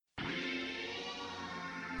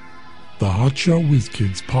the Hotshot Whiz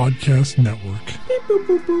Kids Podcast Network. Beep, boop,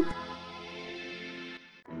 boop, boop.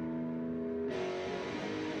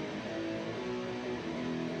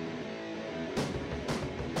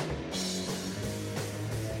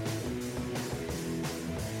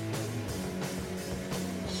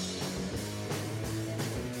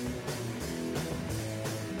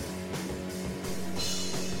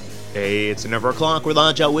 Hey, it's the 4 o'clock with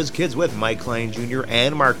Hotshot Whiz Kids with Mike Klein Jr.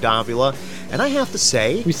 and Mark Davila. And I have to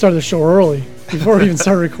say... We started the show early, before we even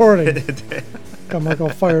started recording. Got Mike all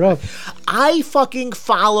fired up. I fucking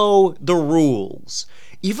follow the rules.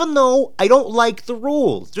 Even though I don't like the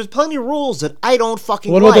rules. There's plenty of rules that I don't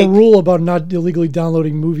fucking like. What about the rule about not illegally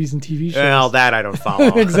downloading movies and TV shows? Well, that I don't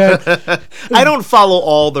follow. Exactly. I don't follow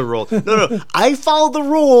all the rules. No. I follow the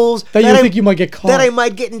rules that you think you might get caught. That I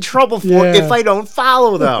might get in trouble for if I don't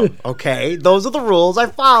follow them. Okay? Those are the rules I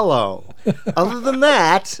follow. Other than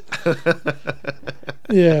that...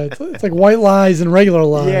 Yeah, it's like white lies and regular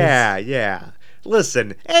lies. Yeah.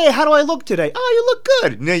 Listen, hey, how do I look today? Oh, you look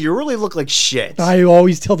good. No, you really look like shit. I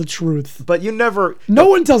always tell the truth. But you never... No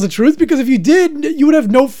one tells the truth, because if you did, you would have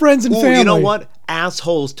no friends and family. You know what?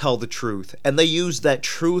 Assholes tell the truth, and they use that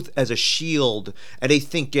truth as a shield, and they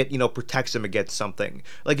think it, protects them against something.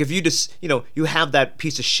 Like if you just, you have that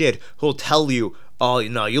piece of shit who'll tell you, oh,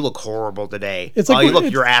 you look horrible today. It's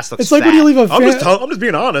like your ass looks It's like fat. when you leave a... I'm just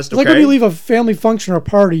being honest, It's like when you leave a family function or a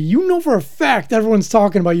party. You know for a fact everyone's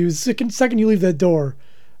talking about you. Second you leave that door,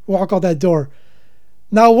 walk out that door.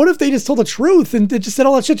 Now, what if they just told the truth and they just said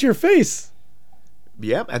all that shit to your face?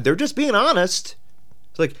 Yeah, and they're just being honest.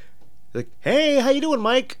 It's like, hey, how you doing,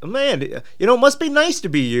 Mike? Man, it must be nice to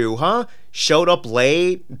be you, huh? Showed up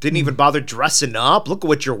late, didn't even bother dressing up. Look at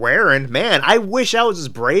what you're wearing. Man, I wish I was as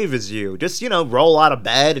brave as you. Just, roll out of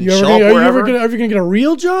bed and show up wherever. Are you ever gonna get a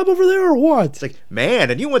real job over there or what? It's like,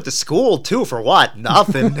 man, and you went to school too for what?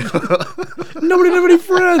 Nothing. Nobody have any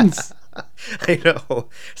friends. I know.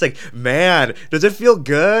 It's like, man, does it feel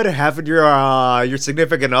good having your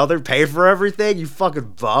significant other pay for everything? You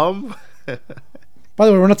fucking bum. By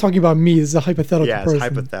the way, we're not talking about me. This is a hypothetical person. Yeah,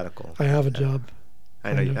 it's hypothetical. I have a job.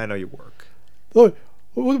 I know you work. Look,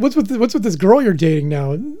 what's with this girl you're dating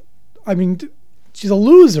now? I mean, she's a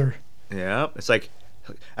loser. Yeah, it's like,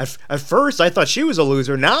 at first I thought she was a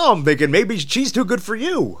loser. Now I'm thinking maybe she's too good for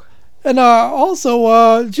you. And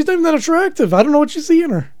also, she's not even that attractive. I don't know what you see in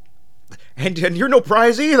her. And you're no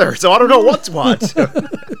prize either, so I don't know what's what.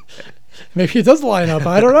 Maybe it does line up.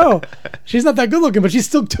 I don't know. She's not that good looking, but she's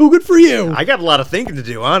still too good for you. I got a lot of thinking to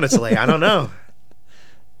do, honestly. I don't know.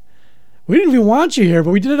 We didn't even want you here,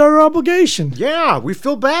 but we did it out of our obligation. Yeah, we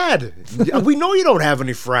feel bad. We know you don't have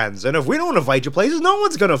any friends, and if we don't invite you places, no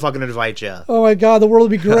one's gonna fucking invite you. Oh my God, the world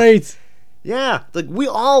would be great. Yeah, like we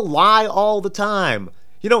all lie all the time.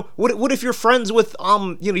 What if you're friends with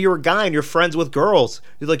you're a guy and you're friends with girls?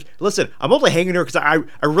 You're like, listen, I'm only hanging here because I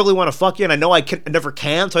really want to fuck you, and I know I never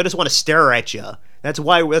can, so I just want to stare at you. That's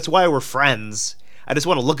why we're friends. I just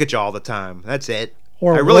want to look at you all the time. That's it.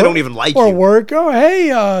 I really don't even like you. Or work. Oh,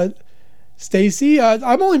 hey, Stacy,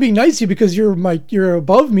 I'm only being nice to you because you're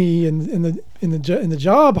above me in the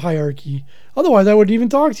job hierarchy. Otherwise, I wouldn't even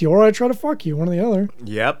talk to you, or I'd try to fuck you, one or the other.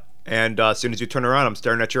 Yep. And as soon as you turn around, I'm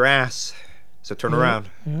staring at your ass. So turn around.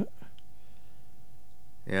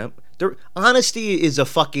 Yeah. Yep. Honesty is a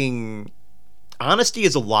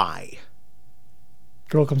lie.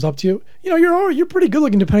 Girl comes up to you. You're pretty good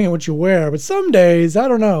looking depending on what you wear, but some days, I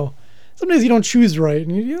don't know. Some days you don't choose right,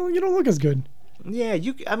 and you don't look as good. Yeah,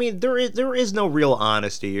 there is no real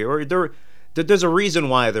honesty, or there's a reason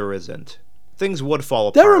why there isn't. Things would fall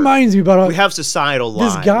apart. That reminds me about we have societal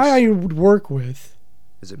lies. This guy I would work with.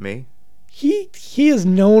 Is it me? He is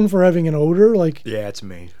known for having an odor like. Yeah, it's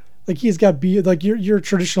me. Like he's got like your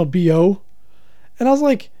traditional BO, and I was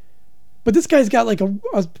like, but this guy's got like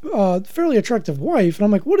a fairly attractive wife, and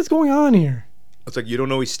I'm like, what is going on here? It's like, you don't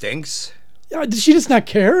know he stinks? Yeah, did she just not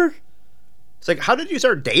care? It's like, how did you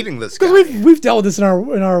start dating this guy? Because we've dealt with this in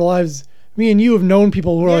our lives. Me and you have known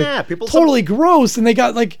people who are totally gross, and they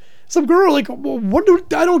got like some girl like,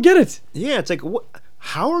 I don't get it. Yeah, it's like, what?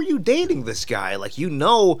 How are you dating this guy? Like,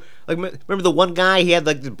 remember the one guy, he had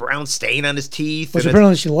like the brown stain on his teeth? Which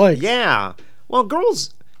apparently she liked. Yeah. Well,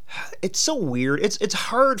 girls, it's so weird. It's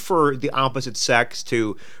hard for the opposite sex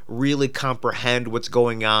to really comprehend what's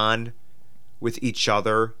going on with each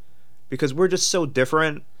other because we're just so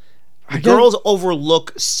different. Girls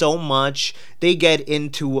overlook so much. They get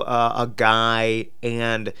into a guy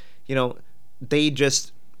and, they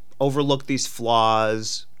just overlook these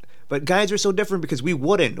flaws. But guys are so different because we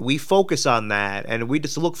wouldn't. We focus on that, and we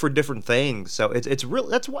just look for different things. So it's real.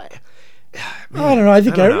 That's why. Man, I don't know. I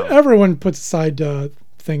think everyone puts aside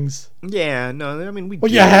things. Yeah, no, I mean we. Well,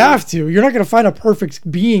 do. you have to. You're not going to find a perfect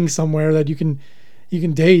being somewhere that you can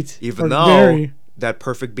date. Even or though marry. that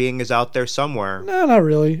perfect being is out there somewhere. No, not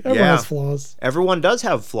really. Everyone Yeah. has flaws. Everyone does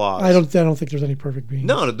have flaws. I don't think there's any perfect beings.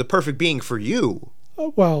 No, the perfect being for you.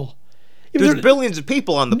 Well, There's billions of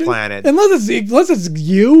people on the planet. Unless it's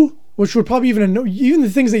you, which would probably even the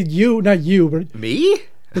things that not you, but Me?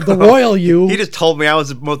 the royal you. He just told me I was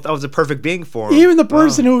a perfect being for him. Even the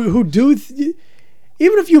person who even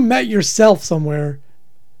if you met yourself somewhere,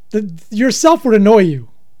 yourself would annoy you.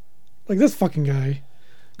 Like this fucking guy,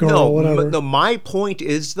 girl, whatever. No, my point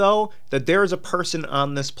is though that there is a person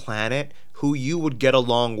on this planet who you would get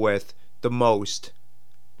along with the most.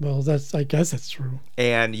 Well, I guess that's true.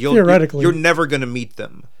 And Theoretically. you're never gonna meet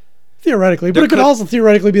them. Theoretically, but it could also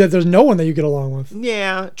theoretically be that there's no one that you get along with.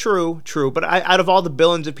 Yeah, true. But out of all the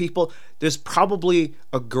billions of people, there's probably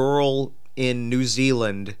a girl in New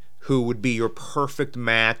Zealand who would be your perfect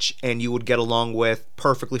match and you would get along with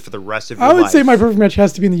perfectly for the rest of your life. I would say my perfect match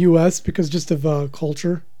has to be in the U.S. because just of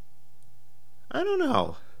culture. I don't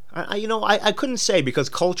know. I couldn't say because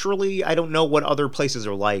culturally I don't know what other places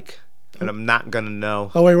are like, and I'm not gonna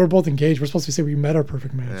know. Oh wait, we're both engaged. We're supposed to say we met our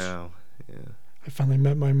perfect match. Yeah. I finally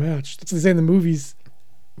met my match. That's what they say in the movies.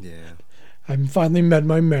 Yeah. I finally met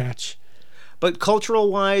my match. But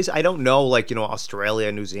cultural wise, I don't know. Like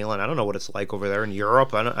Australia, New Zealand. I don't know what it's like over there in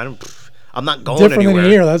Europe. I'm not going Different anywhere.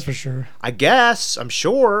 than here, that's for sure. I guess I'm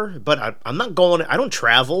sure, but I'm not going. I don't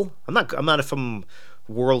travel. I'm not some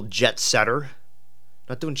world jet setter.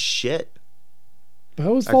 Not doing shit. But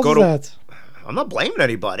whose fault is that? I'm not blaming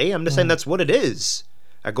anybody. I'm just saying that's what it is.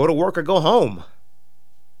 I go to work. I go home.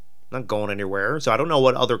 Not going anywhere, so I don't know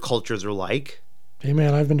what other cultures are like. Hey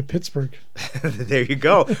man, I've been to Pittsburgh. There you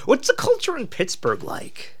go. What's the culture in Pittsburgh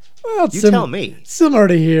like? Well, You tell me. Similar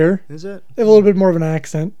to here. Is it? They have a little bit more of an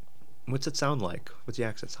accent. What's it sound like? What's the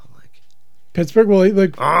accent sound like? Pittsburgh, well,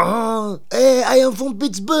 like Hey, I am from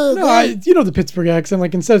Pittsburgh. no, you know the Pittsburgh accent.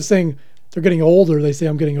 Like instead of saying they're getting older, they say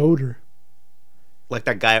I'm getting older. Like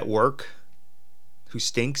that guy at work who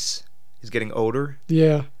stinks. He's getting older.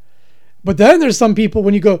 Yeah, but then there's some people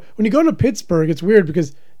when you go to Pittsburgh, it's weird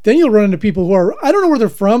because then you'll run into people who are I don't know where they're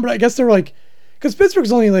from, but I guess they're like because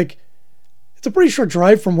Pittsburgh's only like it's a pretty short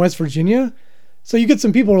drive from West Virginia, so you get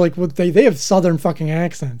some people who are like they have southern fucking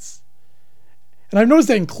accents, and I've noticed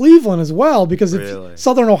that in Cleveland as well because Really?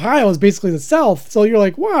 Southern Ohio is basically the South, so you're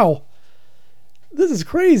like wow. This is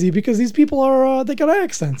crazy because these people are they got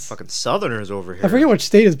accents. Fucking Southerners over here. I forget which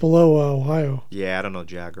state is below Ohio. Yeah, I don't know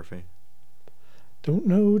geography. Don't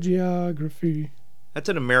know geography. That's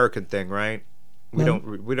an American thing, right? We No.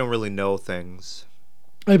 don't really know things.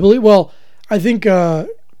 I believe. Well, I think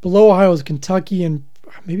below Ohio is Kentucky and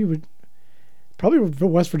maybe probably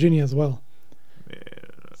West Virginia as well. Yeah.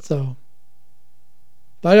 So,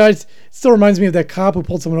 but it still reminds me of that cop who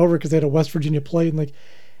pulled someone over because they had a West Virginia plate and like.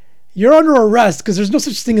 You're under arrest because there's no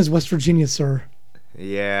such thing as West Virginia, sir.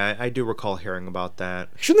 Yeah, I do recall hearing about that.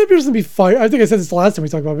 Shouldn't that person be fired? I think I said this the last time we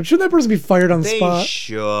talked about it, but shouldn't that person be fired on the They spot?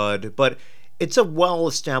 should, but it's a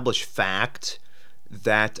well-established fact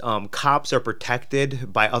that cops are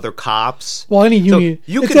protected by other cops. Well, any union,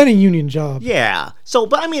 you any union job. Yeah. So,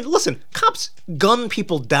 but I mean, listen, cops gun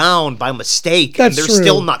people down by mistake, That's and they're true.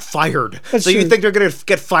 still not fired. That's so you true. think they're gonna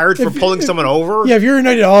get fired for pulling someone over? Yeah, if you're a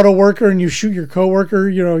United Auto worker and you shoot your coworker,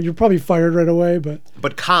 you're probably fired right away.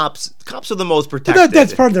 But Cops are the most protected.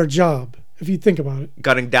 that's part of their job, if you think about it.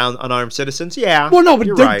 Gunning down unarmed citizens. Yeah. Well, no, but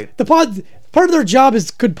you're right. Part of their job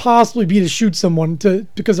could possibly be to shoot someone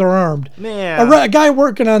because they're armed. Man, A guy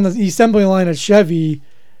working on the assembly line at Chevy,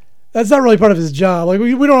 that's not really part of his job. Like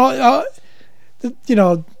we don't,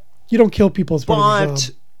 you don't kill people as part of your but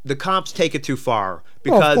job. the cops take it too far Well, of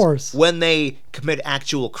because course. when they commit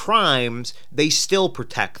actual crimes, they still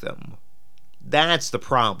protect them. That's the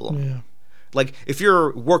problem. Yeah. Like, if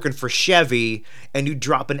you're working for Chevy and you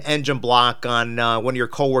drop an engine block on one of your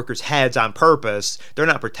coworkers' heads on purpose, they're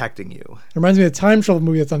not protecting you. It reminds me of the time travel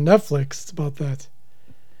movie that's on Netflix. It's about that.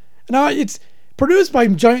 Now it's produced by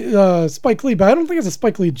Spike Lee, but I don't think it's a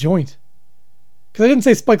Spike Lee joint. Because I didn't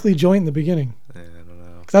say Spike Lee joint in the beginning. I don't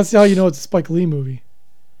know. Because that's how you know it's a Spike Lee movie.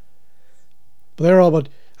 But they're all about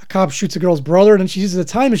a cop shoots a girl's brother and then she uses a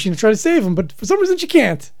time machine to try to save him, but for some reason she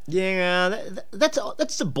can't. Yeah,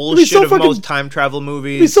 that's the bullshit of most time travel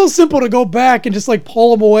movies. It'd be so simple to go back and just like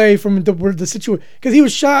pull him away from the situation. Because he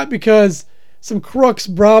was shot because some crooks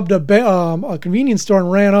robbed a convenience store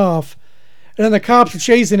and ran off. And then the cops were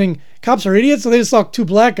chasing, and cops are idiots, so they just saw two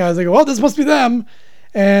black guys. They go, "Oh, this must be them."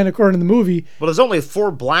 And according to the movie, Well, there's only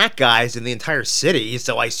 4 black guys in the entire city,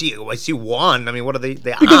 so I see one. I mean, what are they?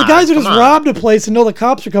 because the guys who just robbed a place and know the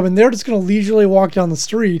cops are coming, they're just going to leisurely walk down the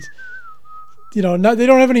street. They don't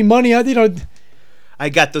have any money. I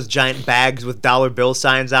got those giant bags with dollar bill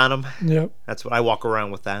signs on them. Yep. That's what I walk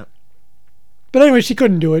around with that. But anyway, she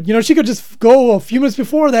couldn't do it. She could just go a few minutes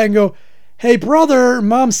before that and go, "Hey, brother,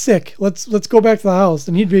 mom's sick. Let's go back to the house."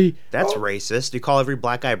 And he'd be, That's racist. You call every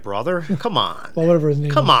black guy brother? Come on. well, whatever his name.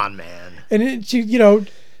 Come is. on, man. And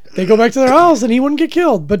they go back to their house and he wouldn't get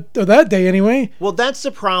killed. But that day anyway. Well, that's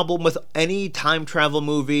the problem with any time travel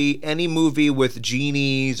movie, any movie with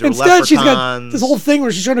genies or Instead, leprechauns. she's got this whole thing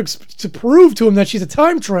where she's trying to prove to him that she's a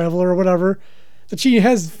time traveler or whatever, that she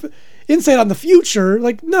has insight on the future.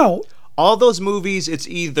 Like, no. All those movies, it's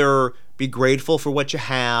either be grateful for what you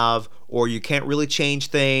have, or you can't really change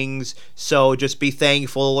things, so just be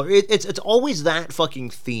thankful. It's always that fucking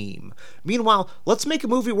theme. Meanwhile, let's make a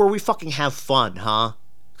movie where we fucking have fun, huh?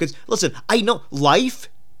 Because, listen, I know life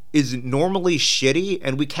is normally shitty,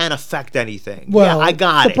 and we can't affect anything. Well, yeah, I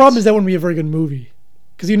got it. The problem is that wouldn't be a very good movie.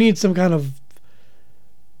 Because you need some kind of...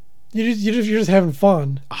 You're just having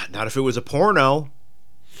fun. Not if it was a porno.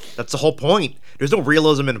 That's the whole point. There's no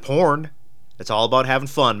realism in porn. It's all about having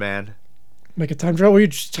fun, man. Make a time travel. You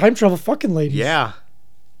just time travel fucking ladies. Yeah.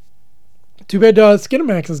 Too bad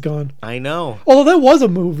Skinamax is gone. I know. Although that was a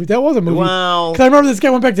movie. Well... Because I remember this guy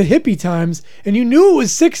went back to hippie times, and you knew it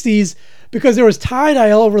was 60s because there was tie-dye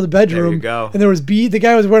all over the bedroom. There you go. And there was the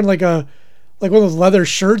guy was wearing like one of those leather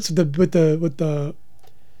shirts with the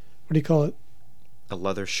what do you call it? A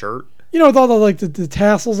leather shirt? With all the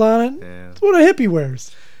tassels on it. Yeah. That's what a hippie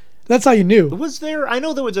wears. That's how you knew. I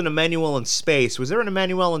know there was an Emmanuel in space. Was there an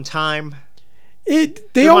Emmanuel in time?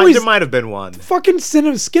 There might have been one. Fucking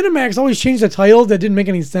Skinamax always changed the title that didn't make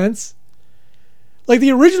any sense. Like,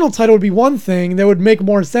 the original title would be one thing that would make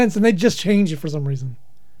more sense, and they just change it for some reason.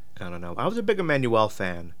 I don't know. I was a big Emmanuel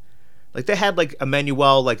fan. Like, they had, like,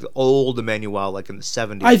 Emmanuel, like, the old Emmanuel, like, in the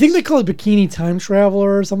 70s. I think they call it Bikini Time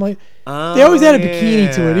Traveler or something like that. They always added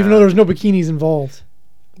bikini to it, even though there was no bikinis involved.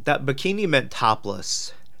 That bikini meant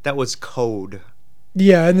topless. That was code.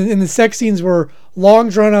 Yeah, and the sex scenes were long,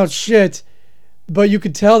 drawn-out shit, but you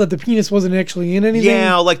could tell that the penis wasn't actually in anything.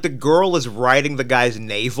 Yeah, like, the girl is riding the guy's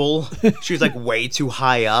navel. She's, like, way too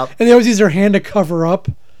high up. And they always use their hand to cover up.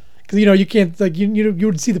 Because, you can't, like, you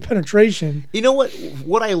would see the penetration. You know what?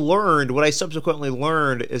 What I subsequently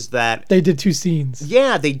learned is that... They did 2 scenes.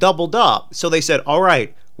 Yeah, they doubled up. So they said, all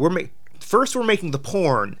right, first we're making the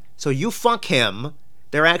porn, so you fuck him.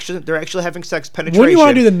 They're actually having sex penetration. Wouldn't you want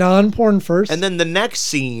to do the non-porn first? And then the next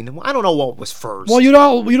scene, I don't know what was first. Well, you'd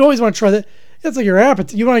always want to try that. It's like your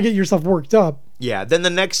appetite. You want to get yourself worked up. Yeah, then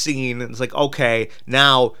the next scene, it's like, okay,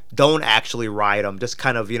 now don't actually ride them. Just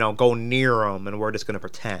kind of, go near them, and we're just going to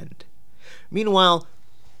pretend. Meanwhile,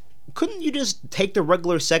 couldn't you just take the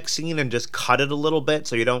regular sex scene and just cut it a little bit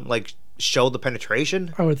so you don't, like, show the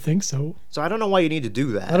penetration? I would think so. So I don't know why you need to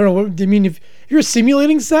do that. I don't know. What do you mean? If you're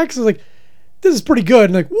simulating sex, it's like, this is pretty good.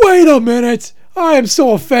 And like, wait a minute. I am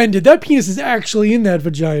so offended. That penis is actually in that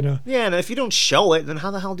vagina. Yeah, and if you don't show it, then how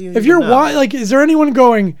the hell do you If you're like, is there anyone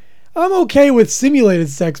going, I'm okay with simulated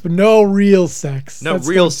sex, but no real sex? No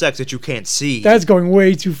real sex that you can't see. That's going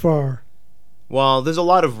way too far. Well, there's a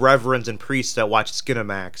lot of reverends and priests that watch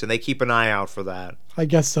Skinamax, and they keep an eye out for that. I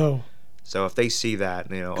guess so. So if they see that,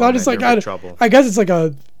 God, it's like, in trouble. I guess it's like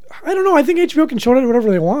I don't know. I think HBO can show it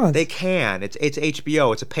whatever they want. They can. It's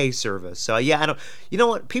HBO. It's a pay service. So yeah, I don't. You know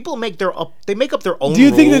what? People make up their own. Do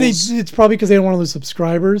you think that rules. it's probably because they don't want to lose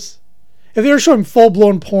subscribers? If they were showing full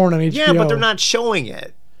blown porn on HBO, yeah, but they're not showing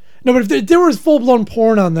it. No, but if there was full blown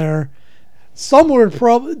porn on there,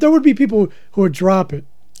 there would be people who would drop it.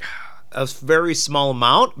 A very small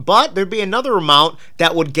amount, but there'd be another amount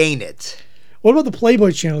that would gain it. What about the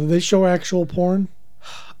Playboy channel? Did they show actual porn?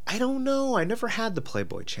 I don't know. I never had the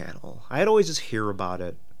Playboy channel. I'd always just hear about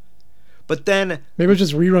it. But then... Maybe it was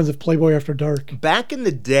just reruns of Playboy After Dark. Back in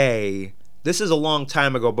the day, this is a long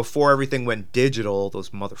time ago, before everything went digital, those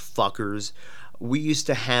motherfuckers, we used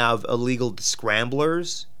to have illegal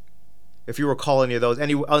scramblers. If you recall any of those,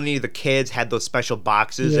 any of the kids had those special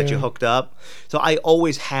boxes that you hooked up. So I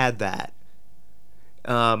always had that.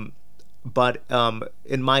 But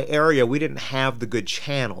in my area, we didn't have the good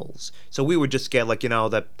channels. So we would just get, like,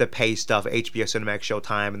 the pay stuff, HBO, Cinemax,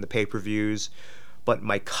 Showtime, and the pay-per-views. But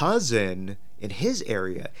my cousin, in his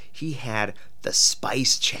area, he had the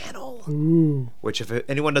Spice Channel. Ooh. Which, if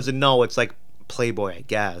anyone doesn't know, it's like Playboy, I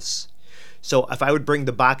guess. So if I would bring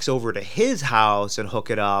the box over to his house and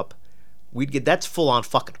hook it up, that's full-on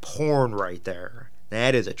fucking porn right there.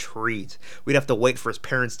 That is a treat. We'd have to wait for his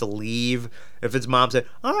parents to leave. If his mom said,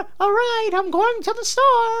 all right, I'm going to the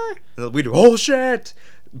store. We'd do, oh, shit.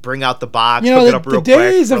 Bring out the box, hook it up real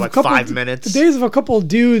quick for like 5 minutes. The days of a couple of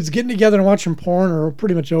dudes getting together and watching porn are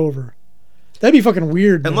pretty much over. That'd be fucking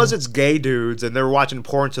weird. Unless it's gay dudes and they're watching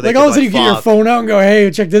porn so they like can all of a sudden you get your phone out and go, hey,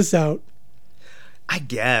 check this out. I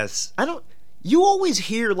guess. You always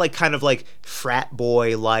hear like kind of like frat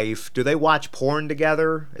boy life. Do they watch porn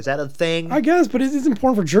together? Is that a thing? I guess, but it isn't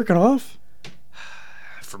porn for jerking off.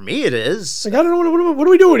 For me, it is. Like, I don't know, what are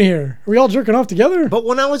we doing here? Are we all jerking off together? But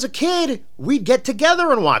when I was a kid, we'd get together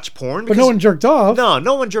and watch porn. But no one jerked off.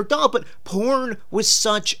 No one jerked off, but porn was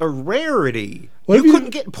such a rarity.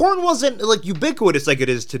 Porn wasn't like ubiquitous like it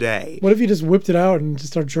is today. What if you just whipped it out and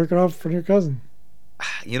just started jerking off for your cousin?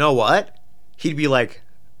 You know what? He'd be like,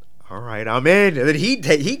 all right, I'm in. And then he'd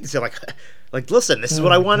say like, listen, this is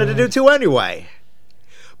what I wanted to do too anyway.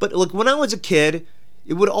 But look, when I was a kid,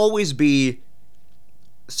 it would always be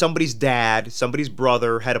somebody's dad, somebody's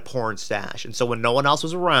brother had a porn stash. And so when no one else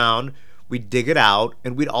was around, we'd dig it out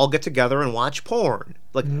and we'd all get together and watch porn.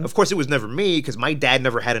 Like, of course, it was never me because my dad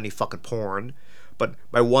never had any fucking porn. But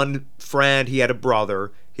my one friend, he had a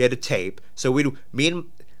brother, he had a tape. So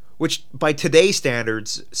which by today's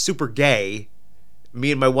standards, super gay,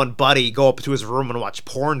 me and my one buddy go up to his room and watch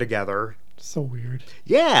porn together. So weird.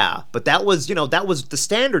 Yeah, but that was the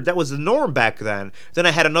standard. That was the norm back then. Then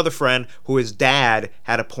I had another friend who his dad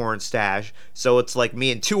had a porn stash. So it's like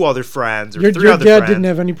me and two other friends or three other friends. Your dad didn't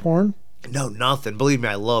have any porn? No, nothing. Believe me,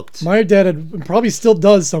 I looked. My dad had, probably still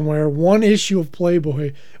does somewhere, one issue of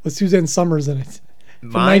Playboy with Suzanne Summers in it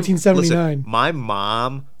from 1979. Listen, my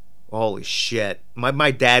mom, holy shit. My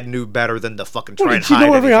dad knew better than to fucking try and hide did you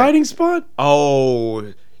know every anything. hiding spot?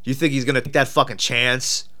 Oh, you think he's going to take that fucking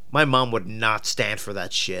chance? My mom would not stand for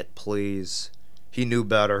that shit, please. He knew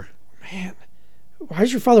better. Man, why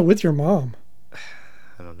is your father with your mom?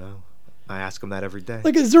 I don't know. I ask him that every day.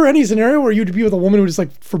 Like, is there any scenario where you'd be with a woman who just,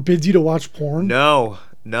 like, forbids you to watch porn? No.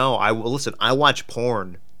 Listen, I watch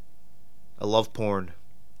porn. I love porn.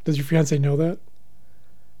 Does your fiance know that?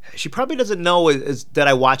 She probably doesn't know that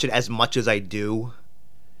I watch it as much as I do.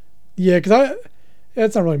 Yeah, because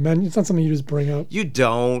it's not really meant. It's not something you just bring up. You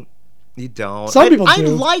don't. Some people do. I'd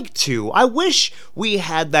like to. I wish we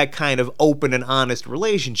had that kind of open and honest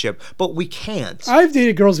relationship, but we can't. I've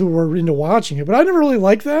dated girls who were into watching it, but I never really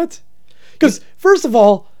liked that. Because, first of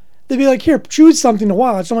all, they'd be like, here, choose something to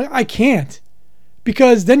watch. I'm like, I can't.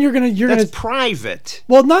 Because then you're That's private.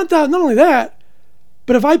 Well, not only that,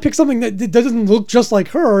 but if I pick something that doesn't look just like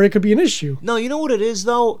her, it could be an issue. No, you know what it is,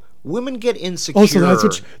 though? Women get insecure. Oh, so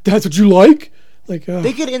that's what you like? Like,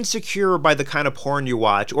 they get insecure by the kind of porn you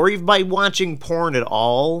watch, or even by watching porn at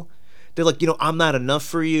all. They're like, I'm not enough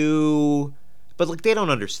for you. But, like, they don't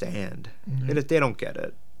understand. Mm-hmm. They don't get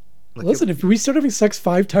it. Like, listen, if we start having sex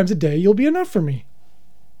 5 times a day, you'll be enough for me.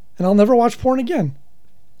 And I'll never watch porn again.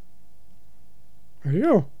 There you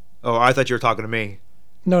go. Oh, I thought you were talking to me.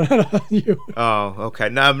 No, not you. Oh, okay.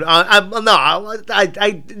 No,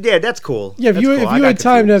 yeah, that's cool. Yeah, if that's you cool. had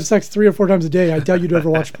time to have sex 3 or 4 times a day, I doubt you'd ever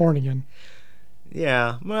watch porn again.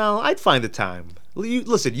 Yeah, well, I'd find the time.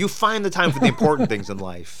 Listen, you find the time for the important things in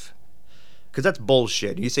life. Because that's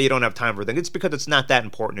bullshit. You say you don't have time for things. It's because it's not that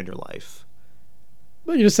important in your life.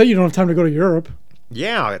 Well, you just say you don't have time to go to Europe.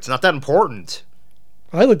 Yeah, it's not that important.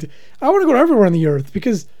 I want to go everywhere on the earth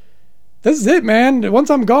because this is it, man. Once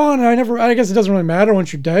I'm gone, I guess it doesn't really matter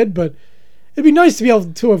once you're dead, but it'd be nice to be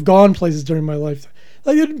able to have gone places during my life.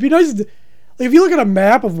 Like, it'd be nice like, if you look at a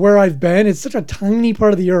map of where I've been, it's such a tiny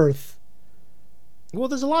part of the earth. Well,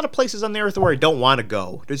 there's a lot of places on the earth where I don't want to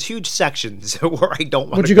go. There's huge sections where I don't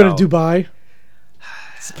want to go. Would you go to Dubai?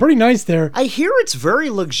 It's pretty nice there. I hear it's very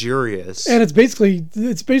luxurious. And it's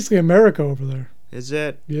basically America over there. Is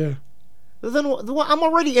it? Yeah. Then I'm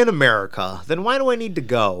already in America. Then why do I need to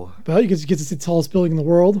go? Well, you get to see the tallest building in the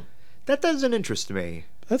world. That doesn't interest me.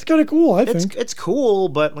 That's kind of cool, I think. It's cool,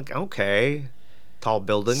 but like, okay. Tall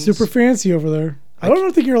buildings. Super fancy over there. I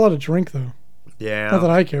don't think you're allowed to drink, though. Yeah. Not that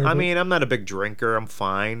I care. I mean, I'm not a big drinker. I'm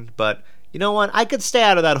fine. But you know what? I could stay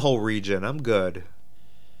out of that whole region. I'm good.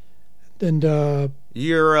 And,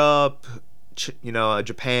 Europe,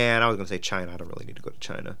 Japan. I was going to say China. I don't really need to go to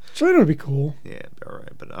China. China would be cool. Yeah, all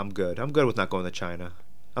right. But I'm good. I'm good with not going to China.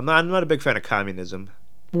 I'm not a big fan of communism.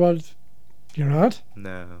 You're not?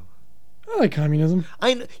 No. I like communism.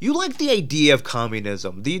 You like the idea of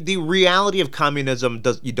communism. The reality of communism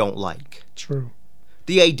you don't like. True.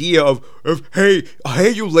 The idea of hey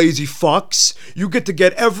you lazy fucks, you get to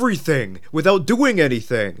get everything without doing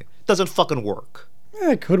anything doesn't fucking work.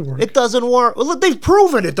 Yeah, it could work. It doesn't work. Well, they've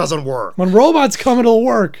proven it doesn't work. When robots come, it'll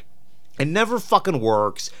work. It never fucking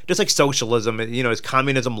works. Just like socialism, is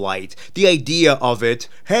communism light. The idea of it,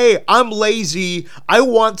 hey, I'm lazy. I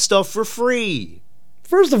want stuff for free.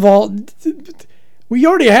 First of all, we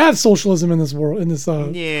already have socialism in this world, in this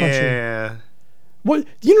country. Yeah. What?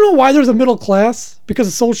 Do you know why there's a middle class? Because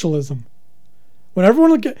of socialism. When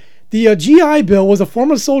everyone look at the GI Bill was a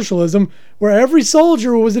form of socialism where every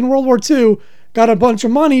soldier who was in World War II got a bunch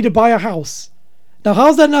of money to buy a house. Now,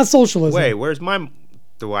 how's that not socialism? Wait, where's my...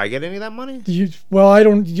 Do I get any of that money? I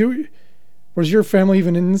don't... Was your family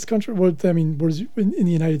even in this country? Was in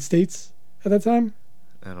the United States at that time?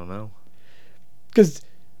 I don't know. Because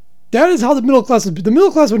that is how the middle class... The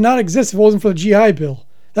middle class would not exist if it wasn't for the GI Bill.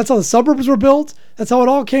 That's how the suburbs were built. That's how it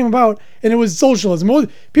all came about. And it was socialism.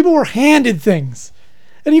 People were handed things.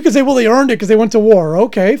 And you could say, well, they earned it because they went to war.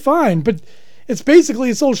 Okay, fine. But it's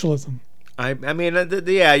basically socialism.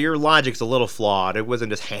 Your logic's a little flawed. It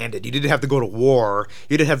wasn't just handed. You didn't have to go to war.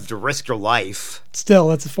 You didn't have to risk your life. Still,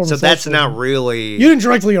 that's a form of socialism. So that's not really... You didn't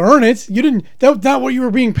directly earn it. You didn't... That's not what you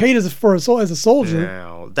were being paid as a soldier.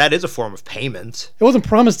 No, that is a form of payment. It wasn't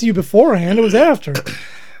promised to you beforehand. It was after.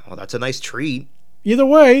 Well, that's a nice treat. Either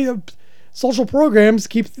way, social programs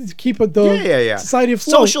keep the society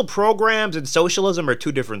afloat. Social programs and socialism are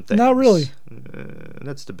two different things. Not really.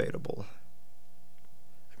 That's debatable.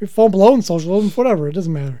 Full-blown socialism, whatever. It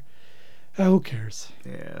doesn't matter. Who cares?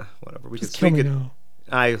 Yeah, whatever. Just kill me now.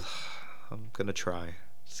 I'm gonna try.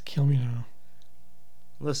 Just kill me now.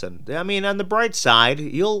 Listen, on the bright side,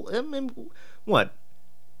 what?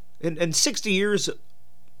 In 60 years,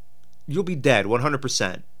 you'll be dead,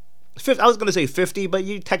 100%. I was gonna say 50, but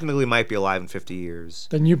you technically might be alive in 50 years.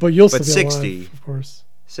 But you'll still be 60, alive, of course.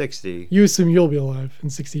 60. You assume you'll be alive in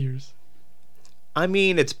 60 years.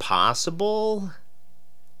 It's possible.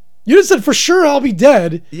 You just said for sure I'll be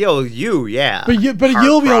dead. Yeah. But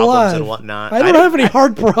you'll be alive. And whatnot. I don't have any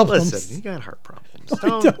heart problems. Listen, you got heart problems.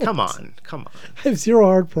 Don't. Come on. I have zero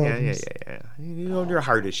heart problems. Yeah. You know your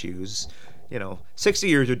heart issues. 60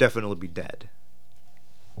 years you'll definitely be dead.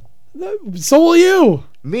 So will you.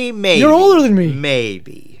 Me, maybe. You're older than me.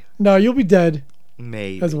 Maybe. No, you'll be dead.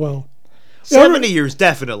 Maybe. As well. 70 years,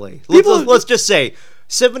 definitely. Let's just say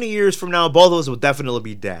 70 years from now, both of us will definitely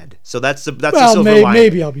be dead. So that's the silver lining.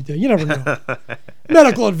 Maybe I'll be dead. You never know.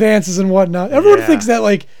 Medical advances and whatnot. Everyone thinks that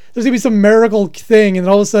there's gonna be some miracle thing, and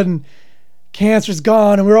then all of a sudden, cancer's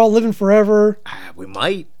gone, and we're all living forever. We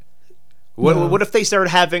might. What if they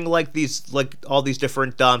started having all these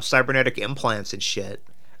different cybernetic implants and shit?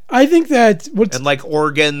 I think that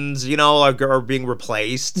organs, are being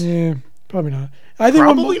replaced. Yeah, probably not. I think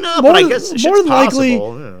probably not, but I guess more than likely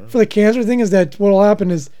possible. For the cancer thing is that what'll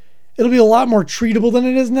happen is it'll be a lot more treatable than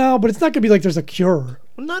it is now, but it's not gonna be like there's a cure.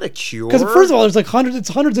 Well, not a cure. Because first of all, there's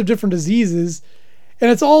hundreds of different diseases,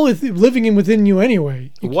 and it's all living within you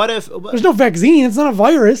anyway. There's no vaccine? It's not a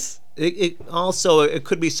virus. It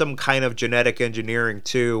could be some kind of genetic engineering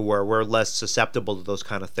too, where we're less susceptible to those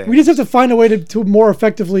kind of things. We just have to find a way to more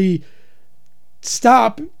effectively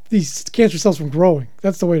stop these cancer cells from growing.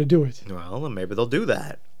 That's the way to do it. Well, then maybe they'll do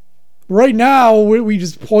that. Right now, we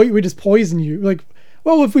just poison you.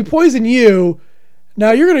 If we poison you,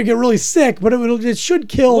 now you're gonna get really sick, but it should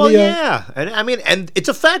kill. Well, yeah, and it's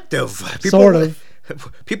effective. Sort of.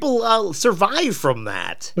 People survive from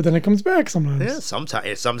that. But then it comes back sometimes. Yeah, sometimes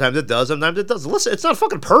it does, sometimes it doesn't. Listen, it's not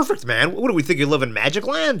fucking perfect, man. What do we think? You live in Magic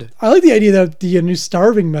Land? I like the idea that the new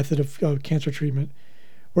starving method of cancer treatment,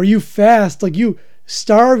 where you fast, you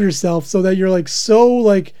starve yourself so that you're so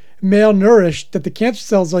malnourished that the cancer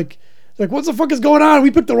cells what the fuck is going on?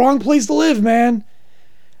 We picked the wrong place to live, man.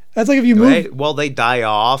 That's if you move. Right? Well, they die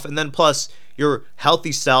off, and then plus your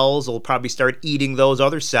healthy cells will probably start eating those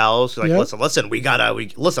other cells. Listen,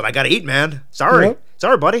 I gotta eat, man. Sorry,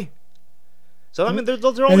 buddy. So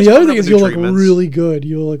those are always. And the other thing is, you'll look really good.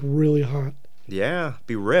 You'll look really hot. Yeah,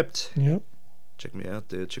 be ripped. Yep. Check me out,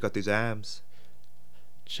 dude. Check out these abs.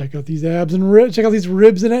 Check out these abs and ribs. Check out these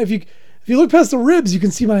ribs and if you look past the ribs, you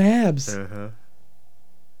can see my abs.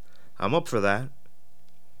 I'm up for that.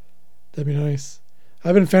 That'd be nice.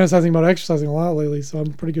 I've been fantasizing about exercising a lot lately, so I'm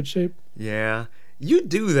in pretty good shape. Yeah, you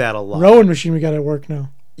do that a lot. Rowing machine we got at work now.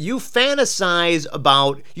 You fantasize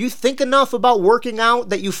you think enough about working out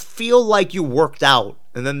that you feel like you worked out,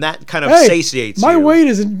 and then that kind of satiates you. My weight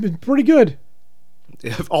is pretty good.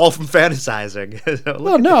 All from fantasizing.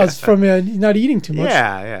 No, it's from not eating too much.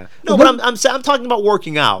 Yeah. No, but I'm talking about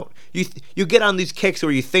working out. You get on these kicks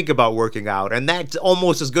where you think about working out, and that's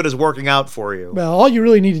almost as good as working out for you. Well, all you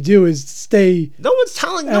really need to do is stay. No one's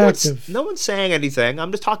active. No one's saying anything.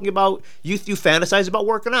 I'm just talking about you fantasize about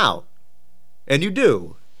working out, and you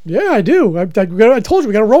do. Yeah, I do. I told you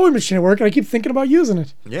we got a rowing machine at work, and I keep thinking about using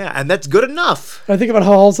it. Yeah, and that's good enough. I think about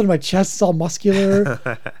how all of a sudden my chest is all muscular.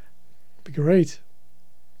 Be great.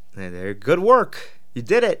 Good work. You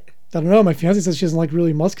did it. I don't know. My fiance says she doesn't like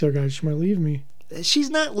really muscular guys. She might leave me. She's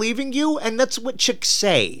not leaving you, and that's what chicks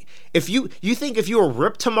say. If you think if you were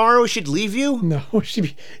ripped tomorrow, she'd leave you? No,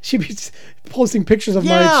 she'd be posting pictures of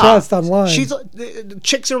my chest online.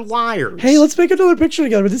 Chicks are liars. Hey, let's make another picture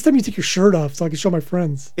together, but this time you take your shirt off so I can show my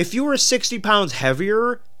friends. If you were 60 pounds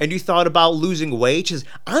heavier and you thought about losing weight, just,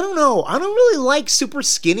 I don't know. I don't really like super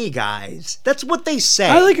skinny guys. That's what they say.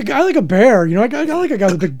 I like a bear. You know, I like a guy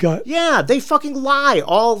with a big gut. Yeah, they fucking lie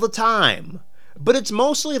all the time. But it's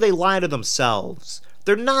mostly they lie to themselves.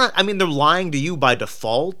 They're not, I mean, they're lying to you by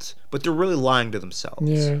default, but they're really lying to themselves.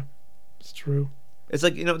 Yeah, it's true. It's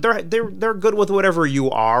like, you know, they're good with whatever you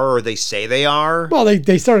are or they say they are. Well,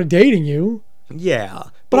 they started dating you. Yeah.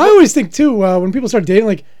 But I always think, too, when people start dating,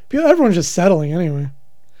 like, everyone's just settling anyway.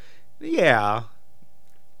 Yeah.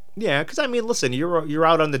 Yeah, because, I mean, listen, you're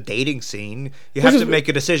out on the dating scene. You have to make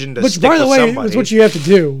a decision to stick with somebody. Which, by the way, is what you have to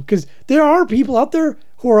do. Because there are people out there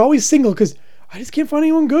who are always single because I just can't find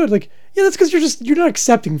anyone good. Like, yeah, that's because you're not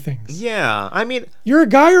accepting things. Yeah, I mean, you're a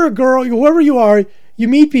guy or a girl, whoever you are. You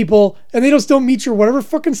meet people, and they just don't meet your whatever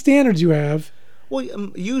fucking standards you have. Well,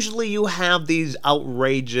 usually you have these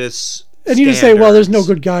outrageous and you just say, well, there's no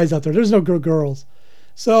good guys out there. There's no good girls.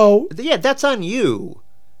 So yeah, that's on you.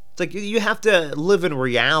 It's like you have to live in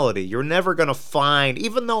reality. You're never gonna find,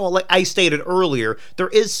 even though, like I stated earlier, there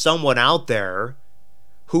is someone out there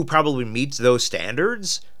who probably meets those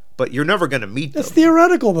standards. But you're never going to meet them. It's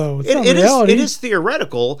theoretical, though. It's not reality. It is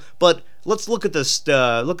theoretical, but let's look at this.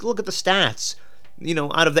 Look at the stats. You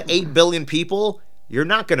know, out of the 8 billion people, you're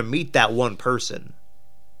not going to meet that one person.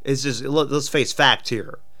 It's just, let's face fact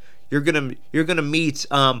here. You're gonna meet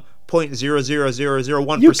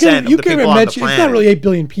 0.00001% of the people on the planet. It's not really 8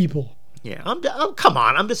 billion people. Yeah, come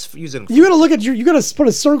on. I'm just using. You got to look at you got to put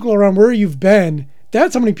a circle around where you've been.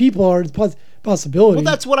 That's how many people are. Possibility. Well,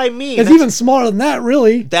 that's what I mean. It's even smaller than that,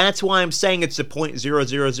 really. That's why I'm saying it's a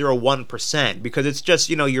 0.0001% because it's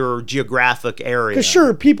just, you know, your geographic area. Because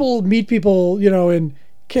sure, people meet people, you know,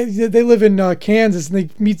 they live in Kansas and they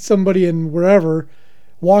meet somebody in wherever,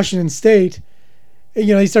 Washington State, and,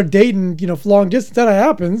 you know, they start dating, you know, for long distance. That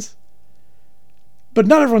happens. But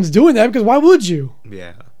not everyone's doing that because why would you?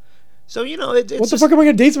 Yeah. So, you know, it's what the fuck am I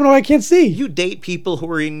going to date someone who I can't see? You date people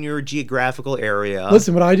who are in your geographical area.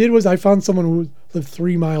 Listen, what I did was I found someone who lived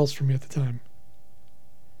 3 miles from me at the time.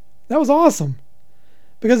 That was awesome.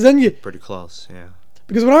 Because then pretty close, yeah.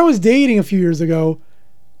 Because when I was dating a few years ago,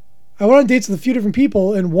 I went on dates with a few different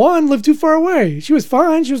people, and one lived too far away. She was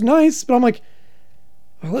fine, she was nice, but I'm like,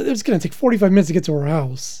 well, it's going to take 45 minutes to get to her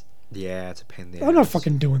house. Yeah, it's a pain in the ass. I'm not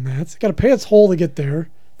fucking doing that. Got to pay its toll to get there.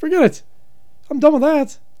 Forget it. I'm done with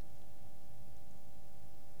that.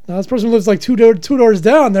 Now this person lives like two doors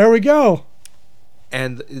down. There we go.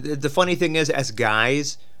 And the funny thing is, as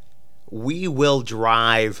guys, we will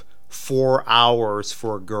drive 4 hours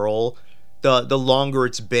for a girl. The longer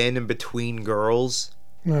it's been in between girls.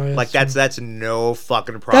 Oh, yeah, like that's no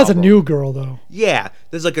fucking problem. That's a new girl though. Yeah,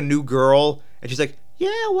 there's like a new girl, and she's like,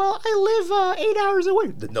 "Yeah, well, I live 8 hours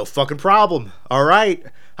away. No fucking problem. All right,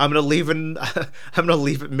 I'm gonna leave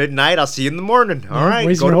at midnight. I'll see you in the morning. All right,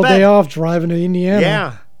 wasting your whole day off driving to Indiana.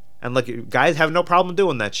 Yeah, and like guys have no problem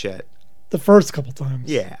doing that shit. The first couple times.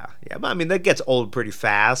 Yeah. But I mean, that gets old pretty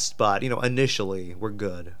fast. But you know, initially we're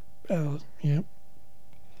good. Yeah.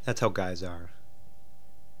 That's how guys are.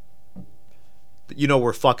 You know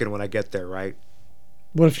we're fucking when I get there, right?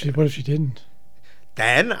 What if she didn't?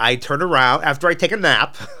 Then I turn around after I take a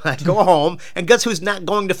nap. I go home, and guess who's not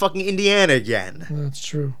going to fucking Indiana again? That's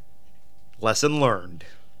true. Lesson learned.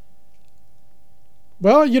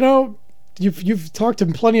 Well, you know, you've talked to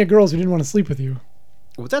plenty of girls who didn't want to sleep with you.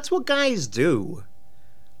 Well, that's what guys do.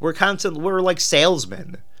 We're like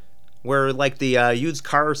salesmen. We're like the used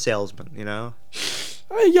car salesman, you know?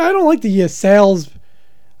 Yeah, I don't like the sales.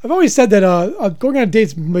 I've always said that going on a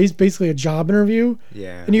date is basically a job interview.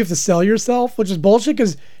 Yeah. And you have to sell yourself, which is bullshit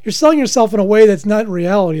because you're selling yourself in a way that's not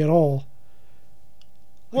reality at all.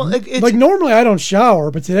 Well, it's, like normally I don't shower,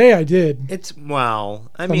 but today I did.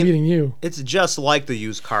 I'm meeting you. It's just like the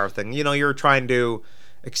used car thing. You know, you're trying to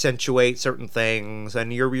accentuate certain things,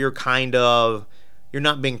 and you're kind of, you're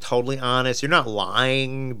not being totally honest. You're not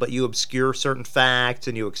lying, but you obscure certain facts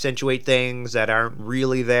and you accentuate things that aren't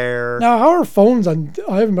really there. Now, how are phones on?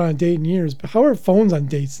 I haven't been on a date in years, but how are phones on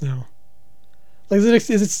dates now? Like, is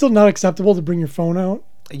it still not acceptable to bring your phone out?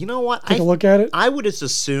 You know what? Take a look at it. I would just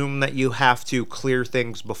assume that you have to clear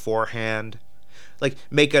things beforehand, like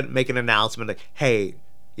make an announcement, like, hey,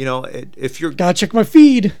 if you're Gotta check my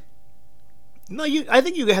feed. no, I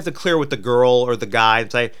think you have to clear with the girl or the guy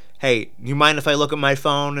and say, hey, you mind if I look at my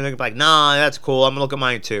phone? And they're like, nah, that's cool. I'm gonna look at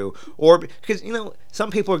mine too. Or because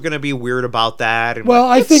some people are gonna be weird about that. And Well,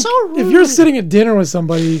 I think so if you're sitting at dinner with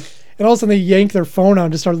somebody and all of a sudden they yank their phone out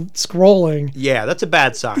and just start scrolling, yeah, that's a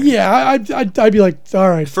bad sign. yeah, I'd be like, all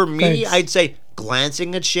right. For me, thanks. I'd say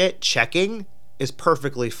glancing at shit, checking is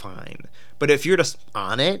perfectly fine. But if you're just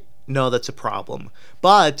on it, no, that's a problem.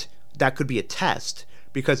 But that could be a test.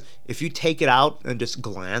 Because if you take it out and just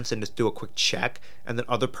glance and just do a quick check and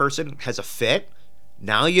the other person has a fit,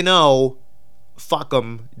 now fuck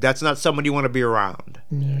them. That's not someone you want to be around.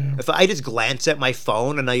 Yeah. If I just glance at my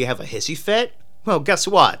phone and now you have a hissy fit, well, guess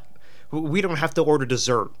what? We don't have to order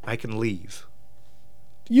dessert. I can leave.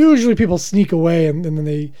 Usually people sneak away and then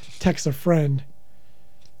they text a friend.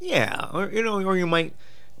 Yeah, or you might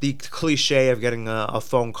the cliche of getting a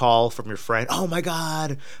phone call from your friend. Oh my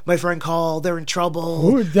God, my friend called. They're in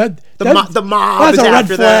trouble. Ooh, the mob that's is a red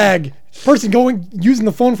after them. flag. Person using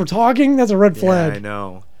the phone for talking, that's a red flag. Yeah, I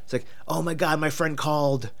know. It's like, oh my God, my friend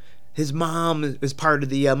called. His mom is part of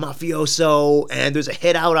the mafioso, and there's a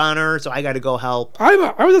hit out on her, so I got to go help. I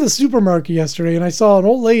was at the supermarket yesterday, and I saw an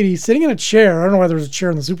old lady sitting in a chair. I don't know why there was a chair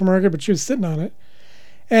in the supermarket, but she was sitting on it.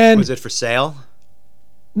 And Was it for sale?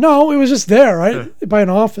 no, it was just there, right? By an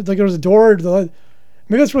office. Like there was a door. Maybe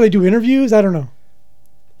that's where they do interviews. I don't know.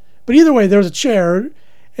 But either way, there was a chair,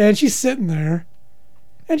 and she's sitting there,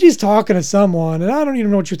 and she's talking to someone, and I don't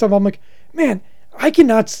even know what she's talking about. I'm like, man, I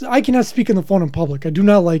cannot speak on the phone in public. I do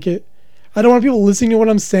not like it. I don't want people listening to what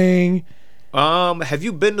I'm saying. Have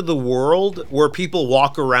you been to the world where people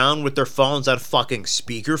walk around with their phones on fucking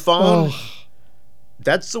speakerphone? Oh.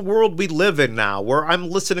 That's the world we live in now, where I'm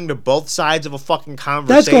listening to both sides of a fucking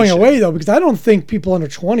conversation. That's going away, though, because I don't think people under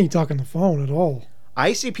 20 talk on the phone at all.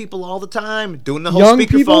 I see people all the time doing the whole Young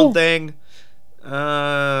speakerphone people? thing.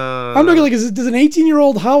 I'm looking like, does an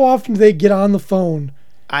 18-year-old, how often do they get on the phone?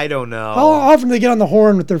 I don't know. How often do they get on the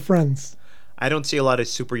horn with their friends? I don't see a lot of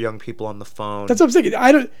super young people on the phone. That's what I'm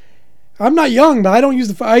saying. I'm not young, but I don't use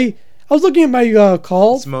the phone. I was looking at my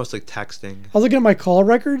calls. It's mostly texting. I was looking at my call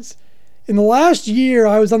records. In the last year,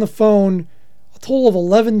 I was on the phone a total of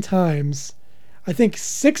 11 times. I think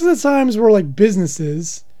 6 of the times were like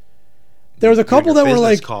businesses. There was a couple that were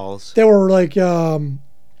like calls. They were like on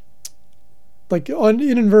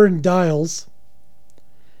inadvertent dials.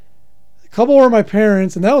 A couple were my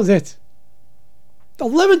parents, and that was it.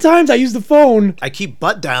 11 times I used the phone. I keep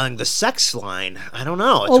butt dialing the sex line. I don't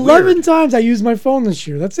know. It's 11 weird. times I used my phone this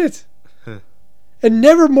year. That's it. And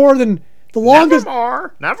never more than the longest.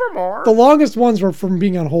 Never more. The longest ones were from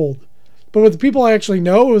being on hold. But with the people I actually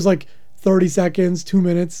know, it was like 30 seconds, 2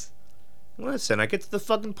 minutes. Listen, I get to the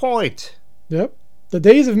fucking point. Yep. The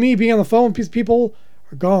days of me being on the phone with people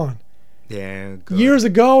are gone. Yeah, good. Years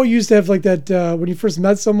ago, you used to have like that when you first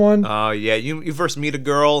met someone. Oh, yeah. You first meet a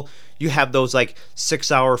girl, you have those like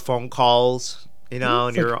 6-hour phone calls,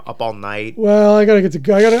 and you're up all night. Well, I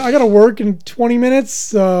gotta work in 20 minutes,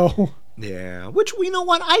 so. Yeah, which, you know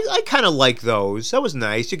what, I kind of like those. That was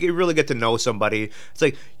nice. You really get to know somebody. It's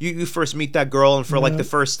like you first meet that girl, and for like the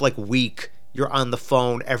first like week, you're on the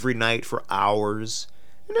phone every night for hours,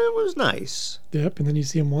 and it was nice. Yep, and then you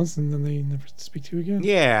see them once, and then they never speak to you again.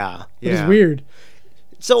 Yeah. It was weird.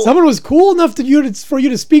 So someone was cool enough for you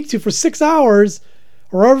to speak to for 6 hours,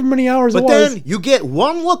 or however many hours it was. But then you get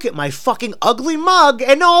one look at my fucking ugly mug,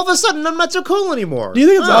 and all of a sudden I'm not so cool anymore. Do you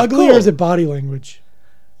think it's ugly, cool. or is it body language?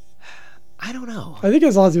 I don't know. I think it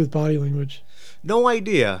has a lot to do with body language. No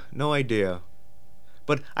idea.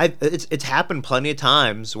 But it's happened plenty of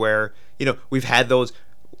times where, we've had those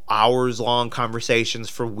hours-long conversations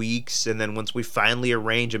for weeks, and then once we finally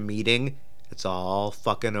arrange a meeting, it's all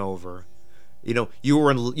fucking over. You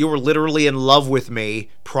were literally in love with me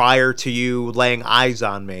prior to you laying eyes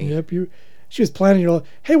on me. Yep, she was planning your life.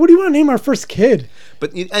 Hey, what do you want to name our first kid?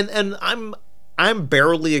 But and I'm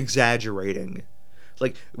barely exaggerating.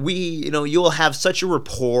 Like you'll have such a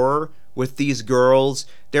rapport with these girls.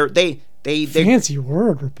 They fancy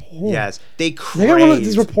word, rapport. Yes, they crave. They got one of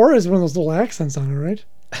these rapport is one of those little accents on it, right?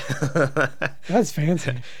 That's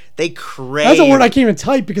fancy. They crave. That's a word I can't even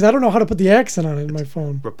type because I don't know how to put the accent on it in my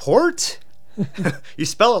phone. Report? You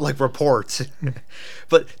spell it like report.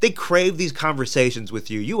 But they crave these conversations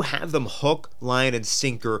with you. You have them hook, line, and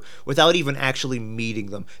sinker without even actually meeting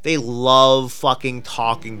them. They love fucking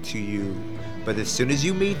talking to you. But as soon as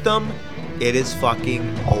you meet them, it is fucking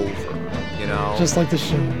over. Just like the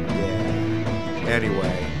show. Yeah.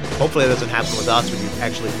 Anyway, hopefully that doesn't happen with us when you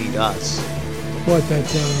actually meet us. What, that...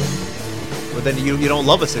 But then you don't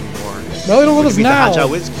love us anymore. No, they don't love us When you meet the now.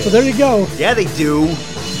 Hotshot Whiz Kids. So there you go. Yeah, they do.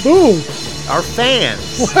 Who? Our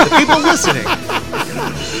fans, the people listening.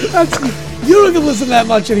 You don't even listen that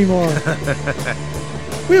much anymore.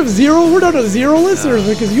 We have zero. We're down to zero listeners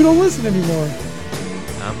because you don't listen anymore.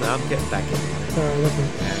 I'm getting back in. All right,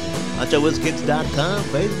 HotshotWhizKids.com,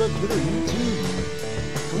 Facebook, Twitter, YouTube.